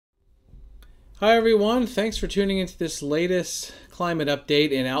Hi everyone, thanks for tuning into this latest climate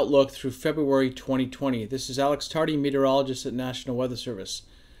update and outlook through February 2020. This is Alex Tardy, meteorologist at National Weather Service.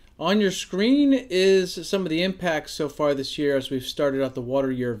 On your screen is some of the impacts so far this year as we've started out the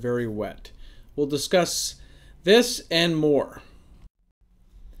water year very wet. We'll discuss this and more.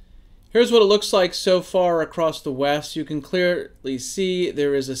 Here's what it looks like so far across the west. You can clearly see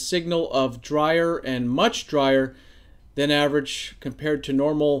there is a signal of drier and much drier than average compared to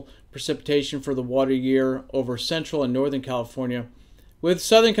normal precipitation for the water year over central and northern California, with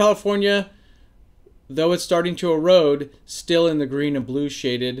southern California, though it's starting to erode, still in the green and blue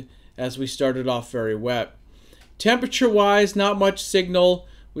shaded as we started off very wet. Temperature wise, not much signal.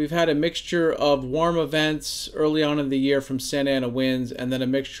 We've had a mixture of warm events early on in the year from Santa Ana winds, and then a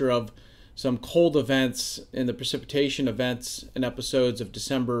mixture of some cold events in the precipitation events and episodes of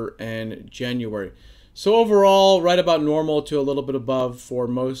December and January. So overall, right about normal to a little bit above for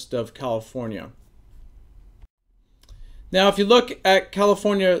most of California. Now, if you look at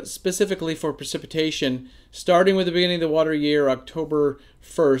California specifically for precipitation, starting with the beginning of the water year, October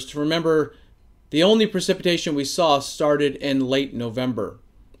 1st, remember the only precipitation we saw started in late November,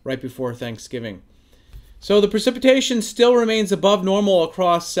 right before Thanksgiving. So the precipitation still remains above normal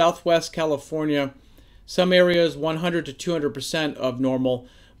across southwest California, some areas 100 to 200% of normal.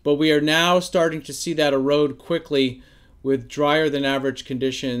 But we are now starting to see that erode quickly with drier than average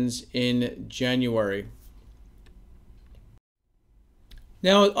conditions in January.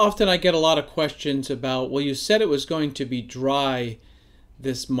 Now, often I get a lot of questions about, well, you said it was going to be dry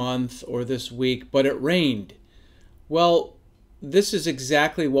this month or this week, but it rained. Well, this is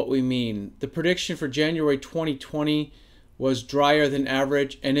exactly what we mean. The prediction for January 2020 was drier than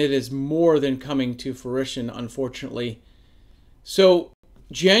average, and it is more than coming to fruition, unfortunately. So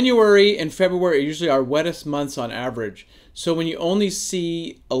January and February are usually our wettest months on average. So when you only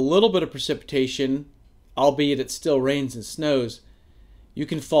see a little bit of precipitation, albeit it still rains and snows, you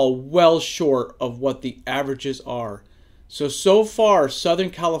can fall well short of what the averages are. So far,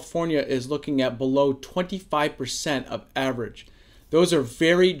 Southern California is looking at below 25% of average. Those are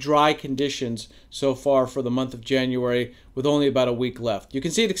very dry conditions so far for the month of January, with only about a week left. You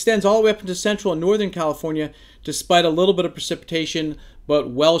can see it extends all the way up into central and northern California, despite a little bit of precipitation, but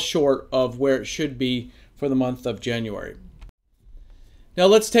well short of where it should be for the month of January. Now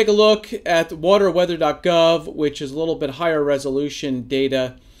let's take a look at Water.weather.gov, which is a little bit higher resolution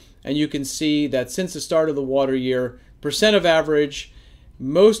data. And you can see that since the start of the water year, percent of average,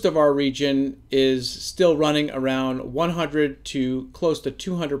 most of our region is still running around 100 to close to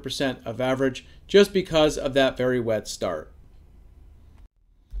 200% of average, just because of that very wet start.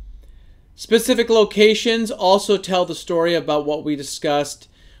 Specific locations also tell the story about what we discussed.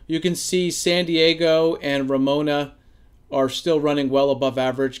 You can see San Diego and Ramona are still running well above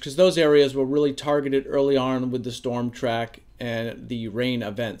average because those areas were really targeted early on with the storm track and the rain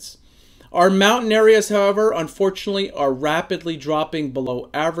events. Our mountain areas, however, unfortunately, are rapidly dropping below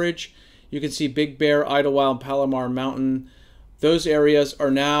average. You can see Big Bear, Idlewild, and Palomar Mountain. Those areas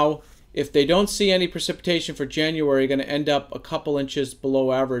are now, if they don't see any precipitation for January, going to end up a couple inches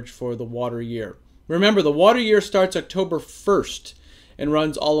below average for the water year. Remember, the water year starts October 1st and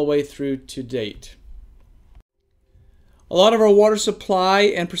runs all the way through to date. A lot of our water supply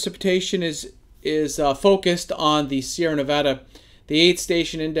and precipitation is focused on the Sierra Nevada. The 8th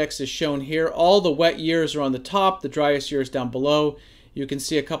station index is shown here. All the wet years are on the top, the driest years down below. You can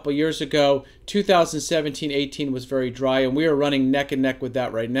see a couple years ago, 2017-18 was very dry, and we are running neck and neck with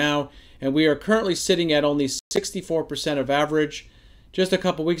that right now. And we are currently sitting at only 64% of average. Just a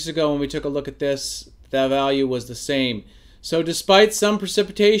couple weeks ago when we took a look at this, that value was the same. So despite some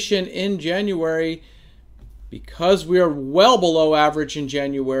precipitation in January, because we are well below average in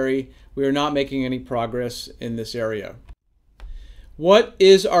January, we are not making any progress in this area. What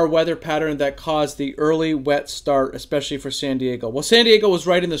is our weather pattern that caused the early wet start, especially for San Diego? Well, San Diego was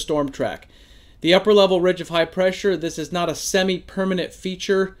right in the storm track. The upper level ridge of high pressure, this is not a semi-permanent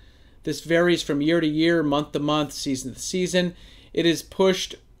feature. This varies from year to year, month to month, season to season. It is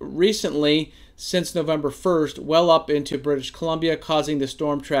pushed recently, since November 1st, well up into British Columbia, causing the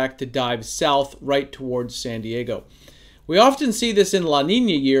storm track to dive south right towards San Diego. We often see this in La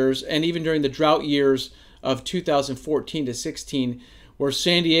Nina years and even during the drought years of 2014 to 16, where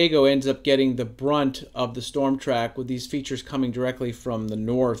San Diego ends up getting the brunt of the storm track with these features coming directly from the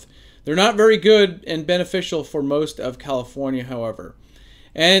north. They're not very good and beneficial for most of California, however.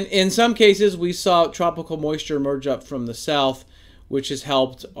 And in some cases, we saw tropical moisture emerge up from the south, which has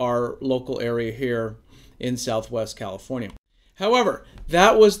helped our local area here in Southwest California. However,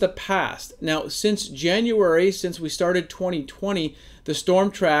 that was the past. Now, since January, since we started 2020, the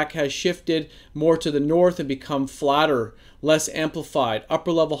storm track has shifted more to the north and become flatter, less amplified.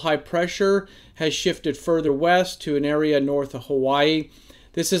 Upper level high pressure has shifted further west to an area north of Hawaii.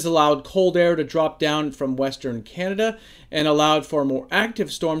 This has allowed cold air to drop down from western Canada and allowed for a more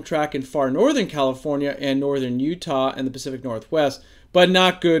active storm track in far northern California and northern Utah and the Pacific Northwest, but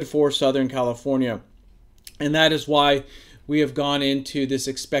not good for southern California. And that is why we have gone into this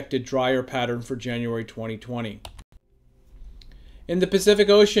expected drier pattern for January 2020. In the Pacific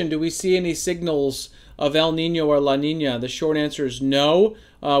Ocean, do we see any signals of El Nino or La Nina? The short answer is no.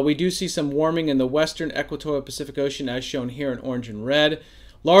 We do see some warming in the western equatorial Pacific Ocean, as shown here in orange and red.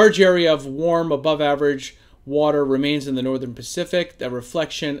 Large area of warm, above average water remains in the northern Pacific, the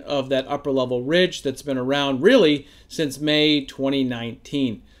reflection of that upper level ridge that's been around really since May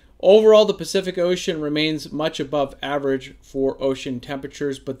 2019. Overall, the Pacific Ocean remains much above average for ocean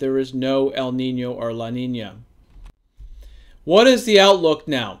temperatures, but there is no El Nino or La Nina. What is the outlook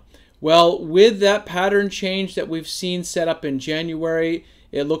now? Well, with that pattern change that we've seen set up in January,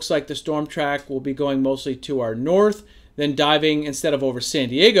 it looks like the storm track will be going mostly to our north, then diving, instead of over San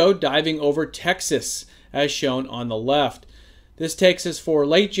Diego, diving over Texas, as shown on the left. This takes us for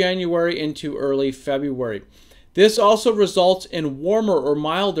late January into early February. This also results in warmer or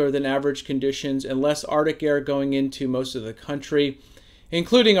milder than average conditions and less Arctic air going into most of the country,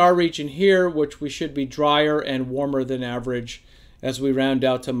 including our region here, which we should be drier and warmer than average as we round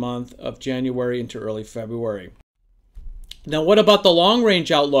out the month of January into early February. Now, what about the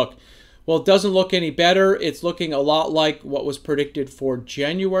long-range outlook? Well, it doesn't look any better. It's looking a lot like what was predicted for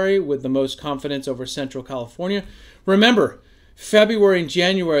January, with the most confidence over Central California. Remember, February and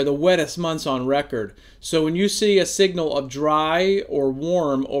January are the wettest months on record. So when you see a signal of dry or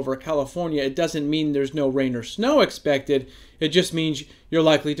warm over California, it doesn't mean there's no rain or snow expected. It just means you're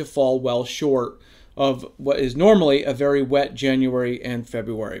likely to fall well short of what is normally a very wet January and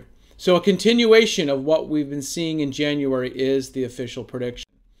February. So a continuation of what we've been seeing in January is the official prediction.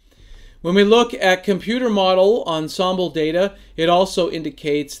 When we look at computer model ensemble data, it also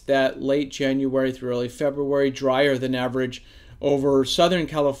indicates that late January through early February, drier than average over Southern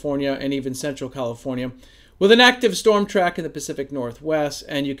California and even Central California, with an active storm track in the Pacific Northwest.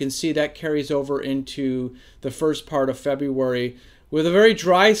 And you can see that carries over into the first part of February with a very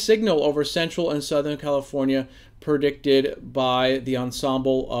dry signal over Central and Southern California predicted by the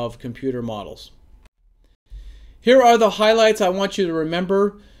ensemble of computer models. Here are the highlights I want you to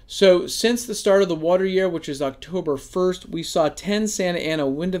remember. So since the start of the water year, which is October 1st, we saw 10 Santa Ana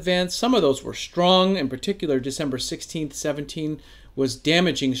wind events. Some of those were strong. In particular, December 16th, 17 was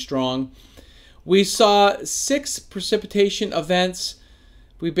damaging strong. We saw 6 precipitation events.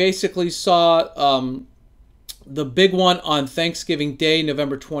 We basically saw the big one on Thanksgiving Day,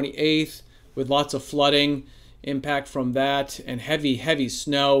 November 28th, with lots of flooding, impact from that, and heavy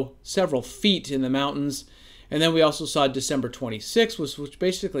snow, several feet in the mountains. And then we also saw December 26th, which was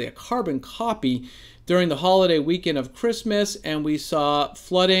basically a carbon copy during the holiday weekend of Christmas. And we saw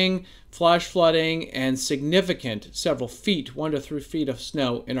flooding, flash flooding, and significant several feet, 1 to 3 feet of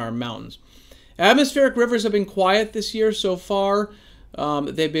snow in our mountains. Atmospheric rivers have been quiet this year so far.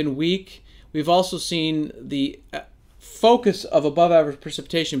 They've been weak. We've also seen the focus of above average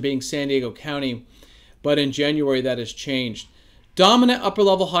precipitation being San Diego County, but in January that has changed. Dominant upper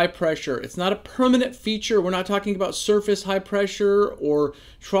level high pressure. It's not a permanent feature. We're not talking about surface high pressure or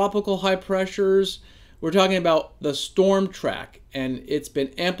tropical high pressures. We're talking about the storm track, and it's been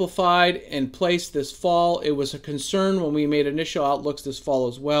amplified and placed this fall. It was a concern when we made initial outlooks this fall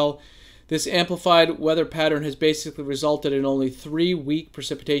as well. This amplified weather pattern has basically resulted in only 3 weak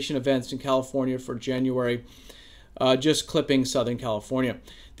precipitation events in California for January, just clipping Southern California.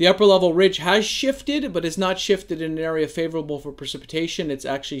 The upper level ridge has shifted, but is not shifted in an area favorable for precipitation. It's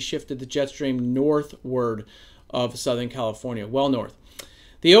actually shifted the jet stream northward of Southern California, well north.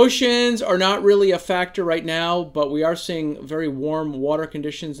 The oceans are not really a factor right now, but we are seeing very warm water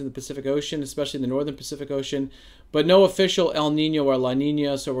conditions in the Pacific Ocean, especially in the northern Pacific Ocean, but no official El Nino or La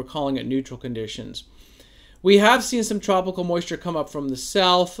Nina, so we're calling it neutral conditions. We have seen some tropical moisture come up from the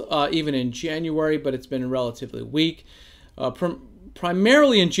south, even in January, but it's been relatively weak.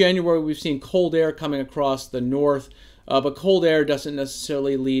 Primarily in January, we've seen cold air coming across the north, but cold air doesn't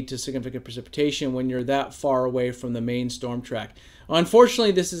necessarily lead to significant precipitation when you're that far away from the main storm track.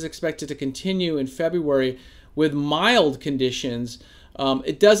 Unfortunately, this is expected to continue in February with mild conditions.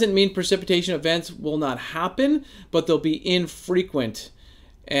 It doesn't mean precipitation events will not happen, but they'll be infrequent.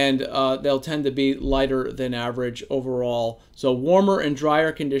 and they'll tend to be lighter than average overall. So warmer and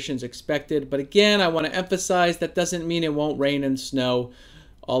drier conditions expected. But again, I want to emphasize that doesn't mean it won't rain and snow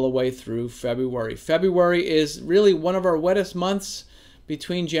all the way through February. February is really one of our wettest months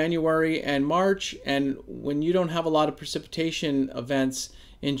between January and March, and when you don't have a lot of precipitation events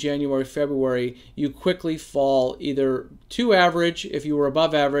in January, February, you quickly fall either to average if you were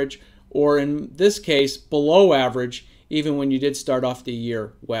above average, or in this case, below average, even when you did start off the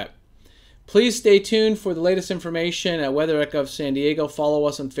year wet. Please stay tuned for the latest information at Weather.gov San Diego. Follow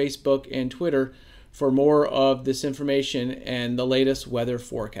us on Facebook and Twitter for more of this information and the latest weather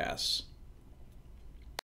forecasts.